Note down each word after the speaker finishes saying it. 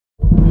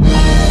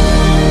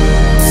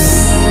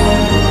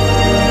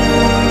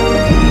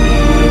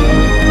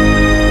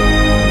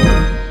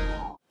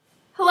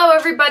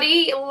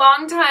everybody.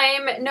 Long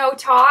time no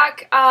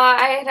talk.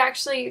 I had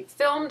actually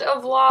filmed a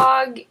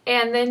vlog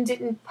and then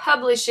didn't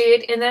publish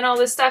it, and then all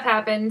this stuff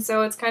happened,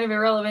 so it's kind of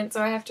irrelevant,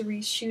 so I have to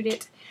reshoot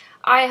it.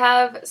 I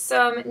have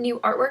some new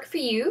artwork for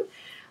you.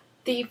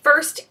 The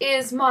first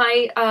is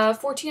my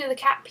Fortuna the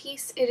Cat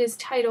piece. It is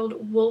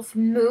titled Wolf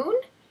Moon.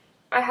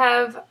 I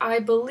have, I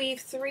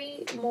believe,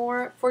 3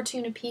 more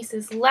Fortuna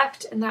pieces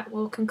left, and that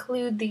will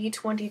conclude the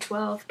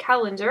 2012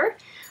 calendar.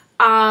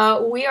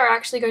 We are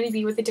actually going to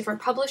be with a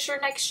different publisher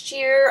next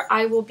year.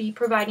 I will be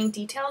providing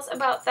details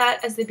about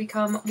that as they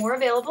become more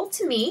available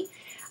to me.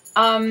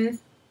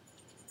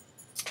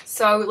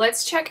 So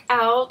let's check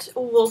out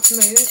Wolf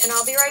Moon, and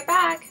I'll be right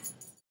back.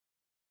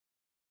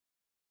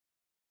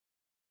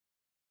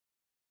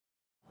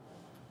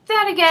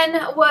 That again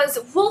was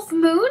Wolf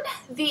Moon.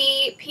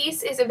 The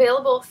piece is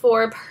available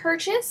for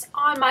purchase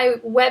on my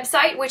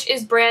website, which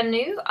is brand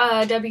new,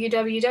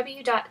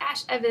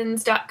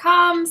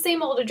 www.ashevans.com.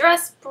 Same old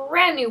address,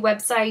 brand new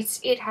website.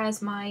 It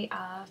has my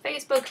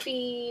Facebook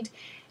feed,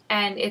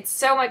 and it's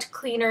so much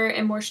cleaner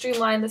and more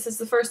streamlined. This is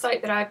the first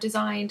site that I've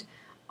designed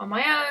on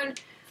my own,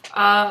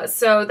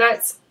 so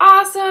that's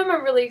awesome.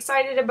 I'm really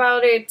excited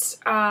about it.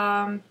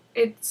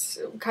 It's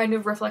kind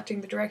of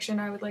reflecting the direction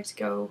I would like to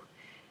go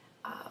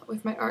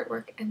with my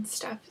artwork and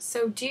stuff,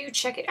 so do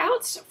check it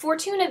out.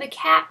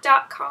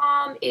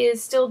 FortunaTheCat.com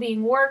is still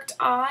being worked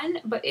on,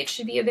 but it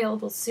should be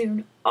available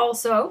soon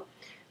also,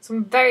 so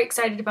I'm very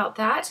excited about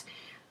that.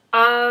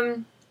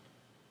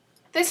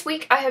 This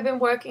week I have been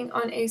working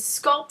on a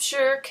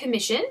sculpture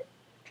commission,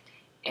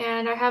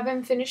 and I have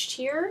him finished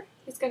here.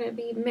 He's going to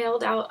be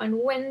mailed out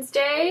on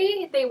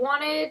Wednesday. They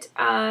wanted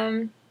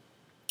a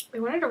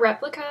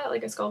replica,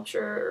 like a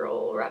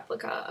sculptural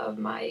replica of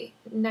my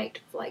Night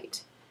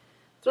Flight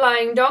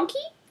flying donkey,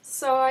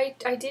 so I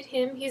did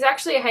him. He's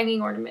actually a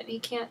hanging ornament. He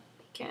can't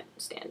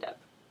stand up,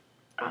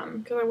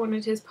 because I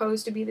wanted his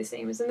pose to be the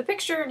same as in the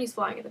picture, and he's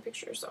flying in the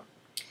picture, so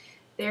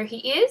there he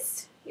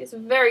is. He's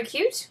very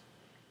cute.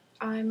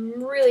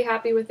 I'm really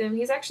happy with him.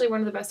 He's actually one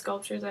of the best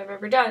sculptures I've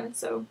ever done,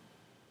 so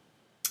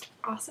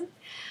awesome.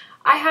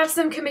 I have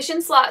some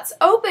commission slots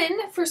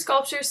open for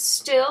sculptures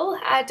still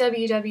at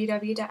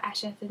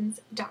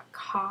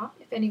www.ashevans.com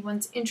if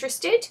anyone's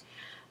interested.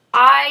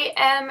 I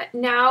am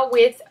now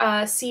with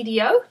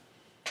CDO.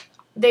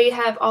 They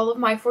have all of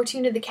my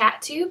Fortuna the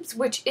Cat tubes,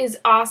 which is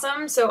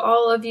awesome. So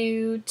all of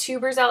you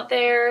tubers out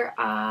there,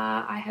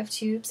 I have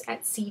tubes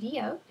at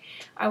CDO.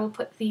 I will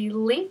put the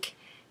link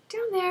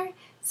down there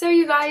so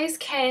you guys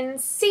can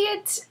see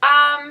it.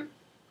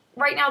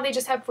 Right now they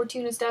just have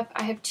Fortuna stuff.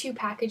 I have 2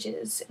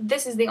 packages.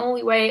 This is the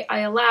only way I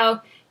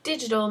allow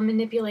digital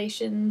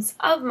manipulations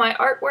of my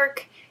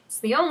artwork. It's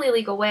the only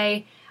legal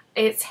way.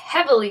 It's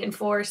heavily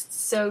enforced,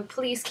 so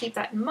please keep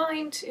that in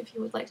mind if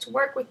you would like to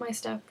work with my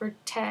stuff for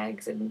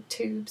tags and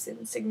tubes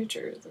and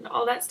signatures and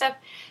all that stuff.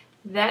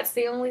 That's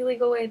the only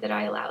legal way that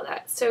I allow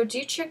that. So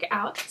do check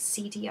out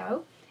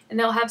CDO, and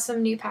they'll have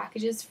some new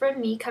packages from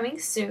me coming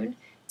soon.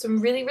 So I'm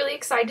really, really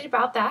excited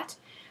about that.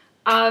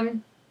 I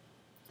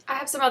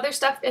have some other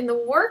stuff in the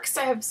works.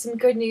 I have some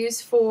good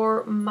news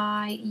for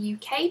my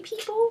UK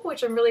people,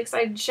 which I'm really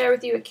excited to share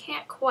with you. I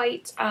can't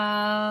quite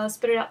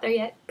spit it out there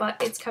yet, but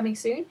it's coming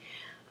soon.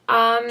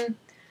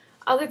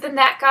 Other than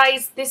that,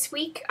 guys, this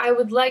week I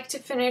would like to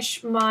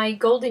finish my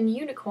Golden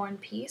Unicorn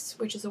piece,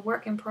 which is a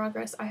work in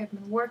progress I have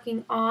been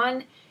working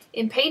on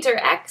in Painter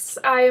X.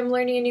 I am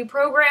learning a new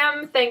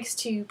program thanks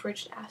to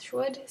Bridget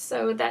Ashwood,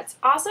 so that's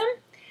awesome.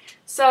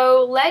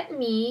 So let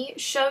me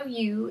show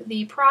you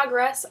the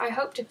progress. I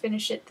hope to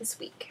finish it this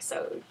week,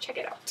 so check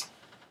it out.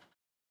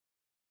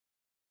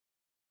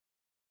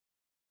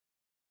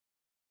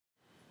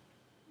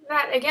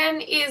 That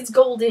again is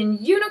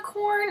Golden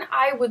Unicorn.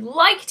 I would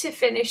like to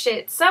finish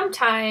it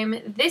sometime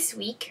this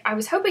week. I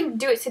was hoping to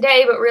do it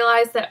today, but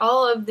realized that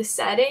all of the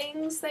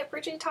settings that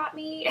Bridget taught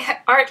me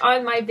aren't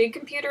on my big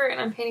computer, and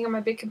I'm painting on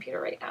my big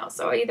computer right now.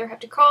 So I either have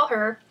to call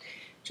her,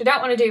 which I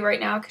don't want to do right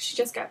now because she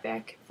just got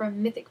back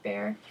from Mythic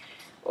Bear,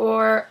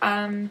 or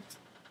I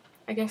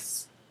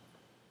guess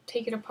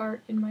take it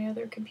apart in my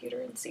other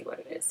computer and see what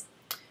it is.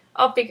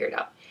 I'll figure it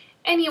out.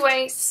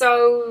 Anyway,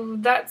 so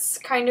that's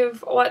kind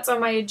of what's on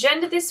my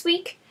agenda this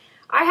week.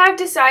 I have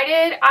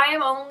decided I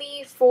am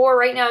only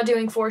right now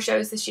doing 4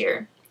 shows this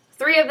year.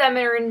 3 of them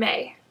are in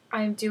May.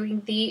 I'm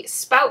doing the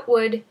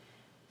Spoutwood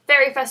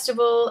Fairy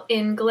Festival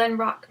in Glen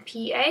Rock,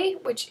 PA,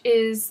 which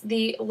is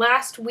the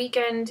last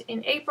weekend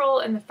in April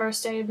and the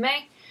first day of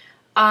May.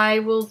 I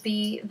will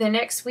be the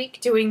next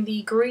week doing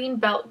the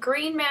Greenbelt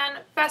Green Man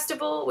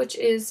Festival, which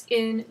is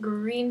in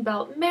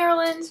Greenbelt,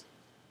 Maryland.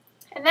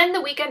 And then the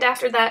weekend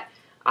after that,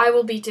 I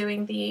will be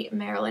doing the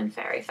Maryland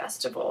Fairy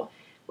Festival,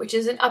 which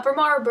is in Upper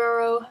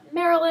Marlboro,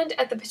 Maryland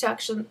at the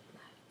Patuxent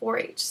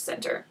 4-H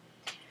Center.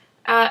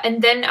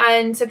 And then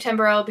in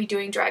September I'll be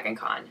doing Dragon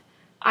Con.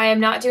 I am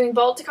not doing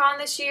Balticon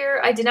this year.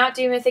 I did not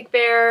do Mythic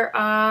Bear.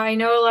 I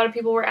know a lot of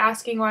people were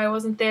asking why I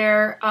wasn't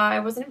there. I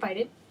wasn't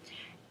invited.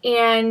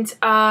 And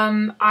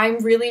I'm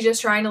really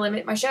just trying to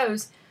limit my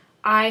shows.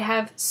 I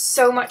have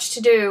so much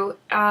to do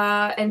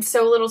and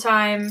so little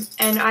time,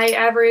 and I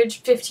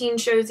average 15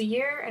 shows a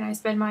year, and I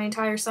spend my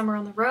entire summer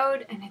on the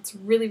road, and it's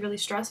really, really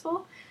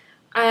stressful.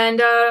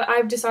 And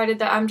I've decided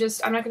that I'm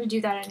not going to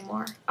do that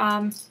anymore.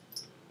 I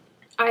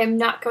am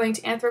not going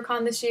to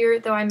Anthrocon this year,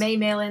 though I may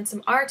mail in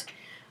some art.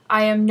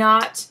 I am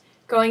not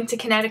going to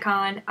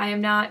Kineticon. I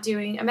am not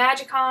doing a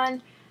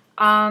Magicon.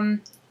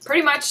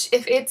 Pretty much,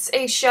 if it's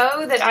a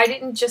show that I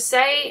didn't just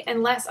say,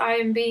 unless I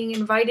am being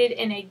invited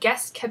in a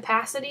guest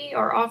capacity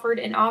or offered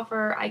an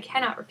offer I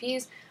cannot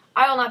refuse,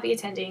 I will not be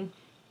attending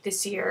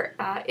this year.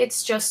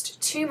 It's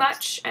just too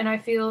much, and I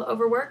feel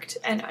overworked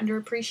and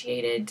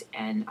underappreciated,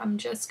 and I'm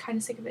just kind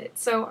of sick of it.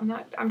 So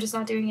I'm just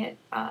not doing it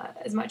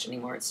as much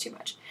anymore. It's too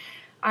much.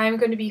 I'm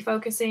going to be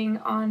focusing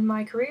on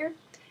my career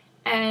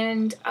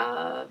and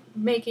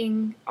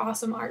making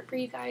awesome art for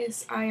you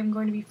guys. I am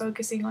going to be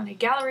focusing on a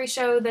gallery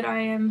show that I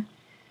am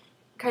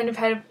kind of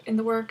had in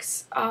the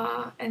works,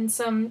 and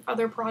some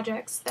other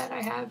projects that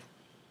I have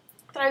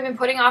that I've been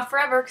putting off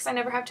forever because I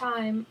never have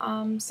time.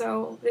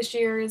 So this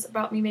year is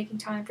about me making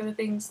time for the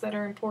things that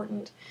are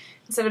important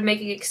instead of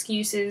making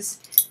excuses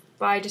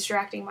by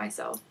distracting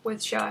myself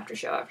with show after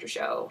show after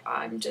show.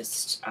 I'm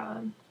just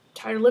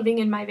tired of living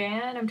in my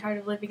van. I'm tired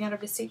of living out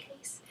of a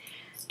suitcase.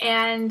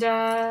 And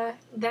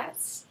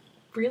that's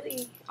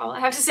really all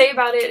I have to say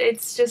about it.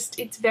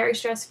 It's very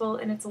stressful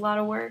and it's a lot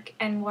of work.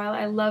 And while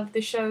I love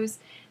the shows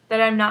that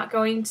I'm not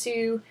going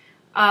to,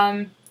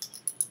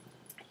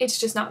 it's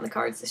just not in the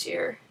cards this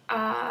year.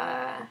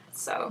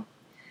 So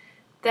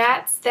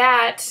that's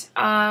that,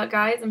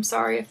 guys. I'm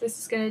sorry if this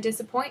is going to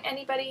disappoint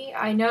anybody.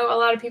 I know a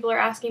lot of people are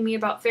asking me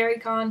about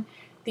FairyCon.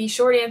 The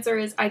short answer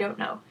is I don't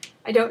know.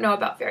 I don't know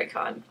about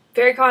FairyCon.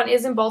 FairyCon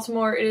is in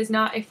Baltimore. It is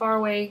not a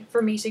far way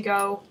for me to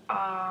go.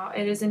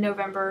 It is in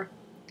November.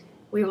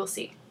 We will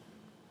see.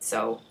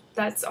 So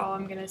that's all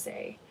I'm going to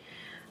say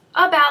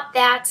about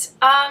that.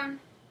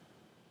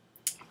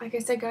 Like I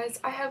said, guys,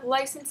 I have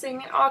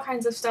licensing and all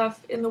kinds of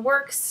stuff in the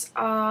works.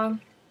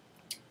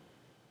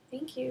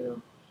 Thank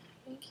you.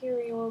 Thank you,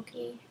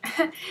 Ryowoki.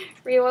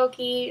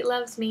 Ryowoki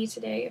loves me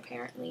today,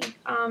 apparently.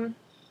 I'm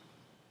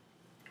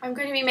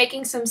going to be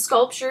making some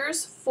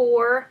sculptures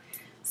for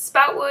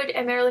Spoutwood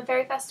and Maryland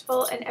Fairy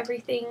Festival and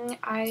everything.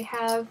 I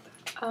have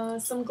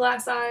some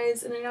glass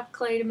eyes and enough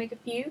clay to make a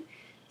few.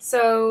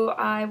 So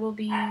I will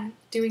be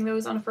doing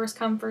those on a first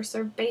come, first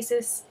served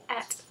basis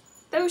at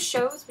those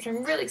shows, which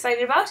I'm really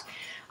excited about.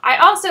 I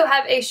also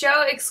have a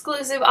show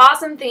exclusive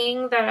awesome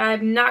thing that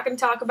I'm not going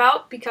to talk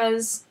about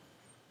because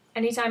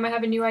anytime I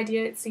have a new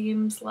idea, it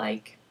seems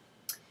like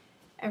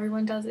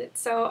everyone does it.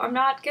 So I'm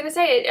not going to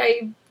say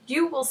it.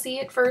 You will see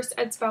it first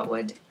at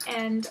Spoutwood,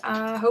 and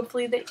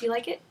hopefully that you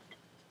like it.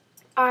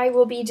 I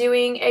will be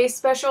doing a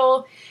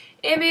special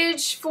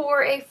image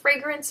for a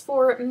fragrance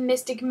for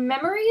Mystic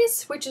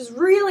Memories, which is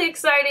really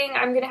exciting.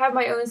 I'm going to have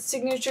my own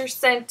signature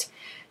scent,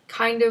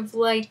 kind of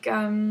like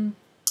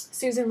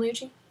Susan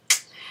Lucci.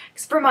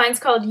 For mine's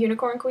called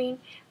Unicorn Queen,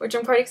 which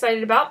I'm quite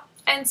excited about.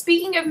 And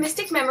speaking of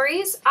Mystic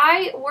Memories,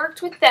 I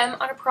worked with them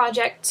on a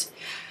project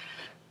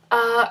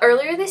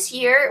earlier this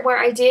year where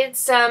I did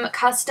some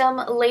custom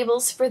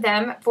labels for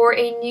them for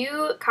a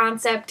new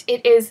concept.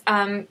 It is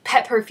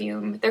pet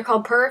perfume. They're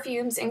called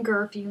Purfumes and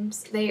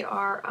Gurfumes. They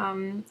are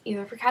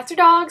either for cats or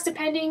dogs,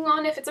 depending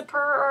on if it's a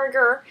purr or a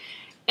gur.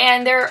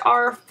 And there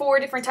are 4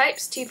 different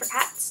types, 2 for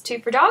cats, 2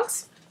 for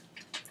dogs.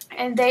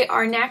 And they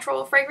are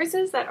natural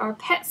fragrances that are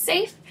pet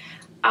safe.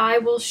 I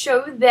will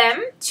show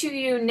them to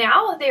you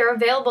now. They are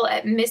available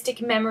at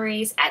Mystic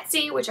Memories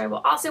Etsy, which I will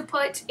also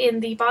put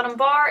in the bottom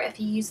bar. If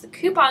you use the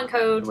coupon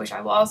code, which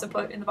I will also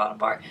put in the bottom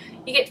bar,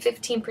 you get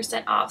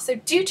 15% off. So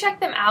do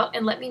check them out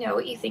and let me know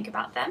what you think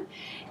about them.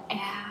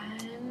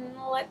 And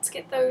let's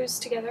get those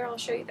together. I'll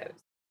show you those.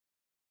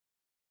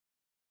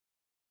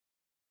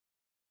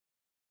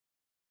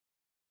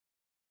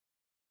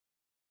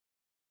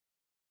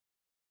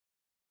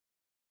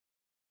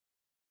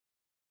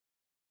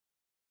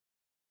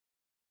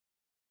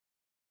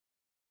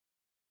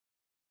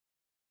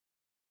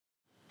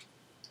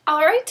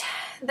 Alright,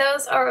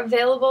 those are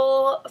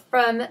available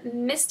from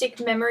Mystic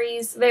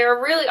Memories. They are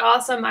really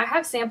awesome. I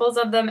have samples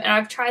of them and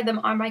I've tried them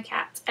on my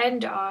cats and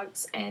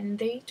dogs and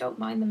they don't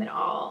mind them at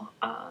all.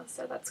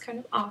 So that's kind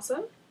of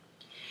awesome.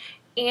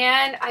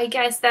 And I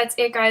guess that's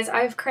it, guys.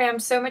 I've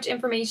crammed so much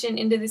information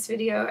into this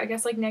video. I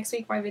guess like next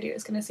week my video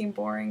is going to seem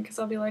boring because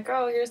I'll be like,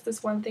 oh, here's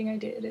this one thing I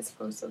did as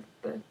opposed to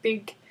the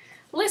big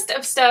list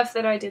of stuff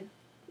that I did,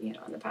 you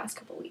know, in the past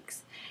couple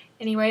weeks.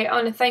 Anyway, I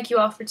want to thank you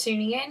all for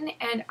tuning in,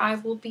 and I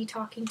will be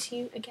talking to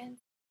you again.